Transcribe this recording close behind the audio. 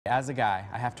as a guy,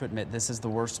 I have to admit, this is the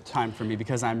worst time for me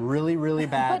because I'm really, really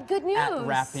bad at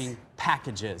wrapping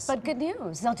packages. But good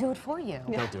news, they'll do it for you.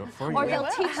 They'll do it for you. Or they'll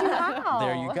teach you how.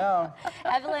 There you go.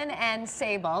 Evelyn and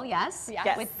Sable, yes?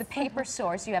 Yes. With the paper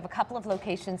source, you have a couple of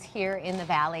locations here in the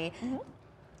Valley.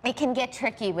 It can get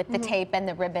tricky with the tape and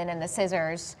the ribbon and the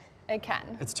scissors. It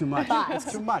can. It's too much. It's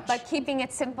too much. But keeping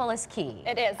it simple is key.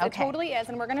 It is. Okay. It totally is.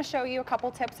 And we're going to show you a couple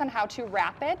tips on how to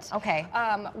wrap it. Okay.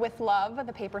 With love,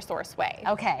 the paper source way.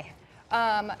 Okay.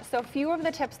 So a few of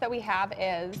the tips that we have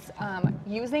is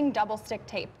using double stick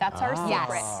tape. That's our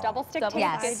secret. Yes. Double stick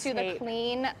tape gives you the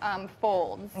clean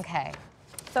folds. Okay.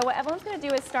 So what Evelyn's going to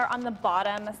do is start on the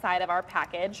bottom side of our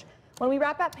package. When we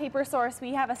wrap that paper source,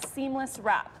 we have a seamless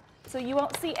wrap. So you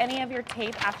won't see any of your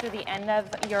tape after the end of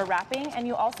your wrapping, and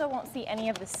you also won't see any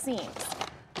of the seams.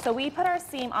 So we put our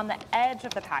seam on the edge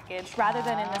of the package rather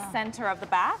than in the center of the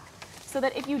back, so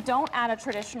that if you don't add a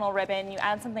traditional ribbon, you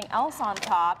add something else on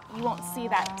top, you won't see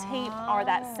that tape or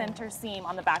that center seam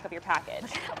on the back of your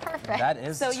package. Perfect. That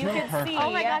is So you can perfect. see.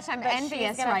 Oh my gosh, I'm that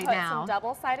envious she's gonna right put now. some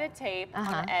double-sided tape on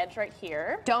the edge right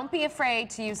here. Don't be afraid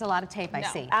to use a lot of tape, I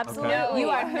see. Absolutely. Okay. You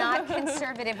are not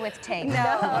conservative with tape.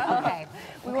 No. Okay.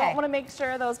 We want to make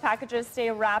sure those packages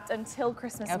stay wrapped until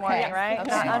Christmas Okay. morning, right? Okay.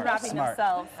 Not Smart. unwrapping Smart.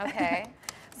 themselves. Okay.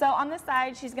 So on the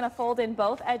side, she's going to fold in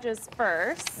both edges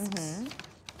first.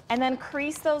 And then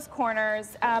crease those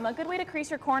corners. A good way to crease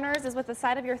your corners is with the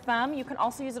side of your thumb. You can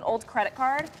also use an old credit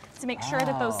card to make sure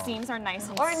that those seams are nice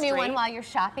and Or a straight. new one while you're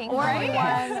shopping. Or a new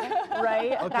one,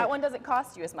 right? Okay. That one doesn't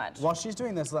cost you as much. While she's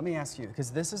doing this, let me ask you,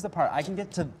 because this is the part I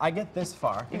get this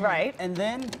far. Right. And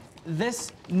then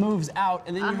this moves out,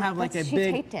 and then you have like a She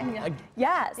big. taped it.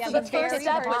 Yes. Yeah, so the the very first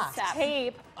step first is step.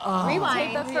 tape.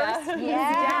 Rewind. Tape the first piece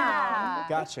down.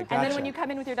 Gotcha, gotcha. And then when you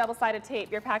come in with your double-sided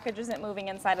tape, your package isn't moving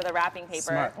inside of the wrapping paper,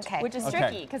 Smart. Okay. which is Okay.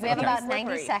 tricky because We have about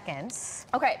 90 seconds.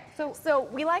 Okay, so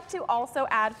we like to also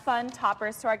add fun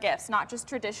toppers to our gifts, not just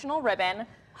traditional ribbon.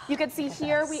 You can see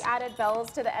here we added bells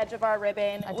to the edge of our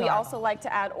ribbon. We also like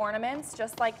to add ornaments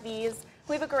just like these.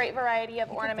 We have a great variety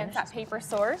of ornaments at Paper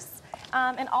Source.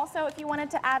 And also if you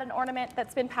wanted to add an ornament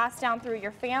that's been passed down through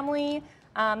your family,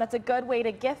 that's a good way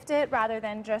to gift it rather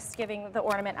than just giving the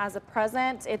ornament as a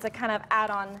present. It's a kind of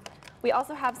add-on. We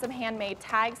also have some handmade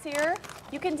tags here.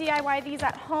 You can DIY these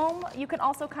at home. You can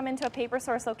also come into a Paper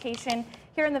Source location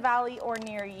here in the Valley or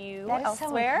near you That is so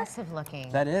elsewhere. impressive looking.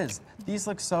 That is. These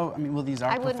look so. I mean, well, these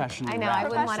are professionally I know, wrapped. I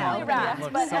wouldn't want to Professionally open wrapped, it.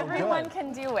 Looks but so everyone good.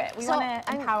 can do it. We So want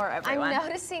to empower everyone. I'm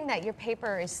noticing that your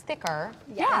paper is thicker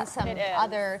Yeah, than some it is.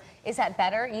 other. Is that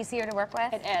better, easier to work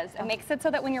with? It is. It makes it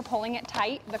so that when you're pulling it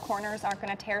tight, the corners aren't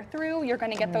going to tear through. You're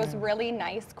going to get those really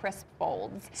nice, crisp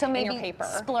folds So maybe in your paper.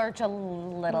 splurge a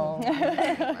little.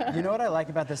 You know what I like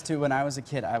about this too? When I was a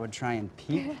kid, I would try and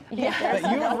peek. Yes.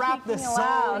 But you wrapped this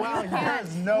so well.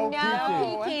 There's no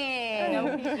peeking. peeking.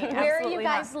 No peeking, Where are you absolutely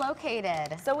guys not.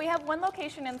 located? So we have one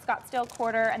location in Scottsdale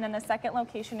Quarter, and then the second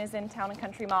location is in Town and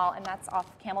Country Mall, and that's off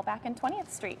Camelback and 20th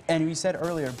Street. And we said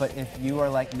earlier, but if you are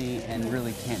like me and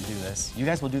really can't do this, you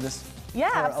guys will do this Yeah,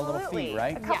 for absolutely. a little fee,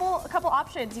 right? A couple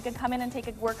options. You can come in and take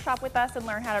a workshop with us and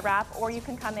learn how to wrap, or you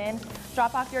can come in,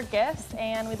 drop off your gifts,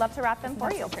 and we'd love to wrap them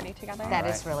for you. Pretty together. That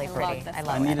is really pretty. this I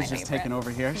love Anita's it. just taking over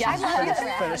here. Yeah, She's I love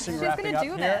finishing it. She's wrapping gonna up do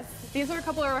here. this. These are a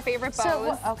couple of our favorite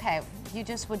bows. So, okay, you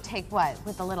just would take what?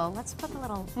 With the little, let's put the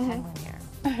little penguin here.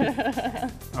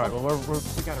 All right, well,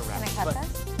 we got to wrap. Can I cut But-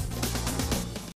 this?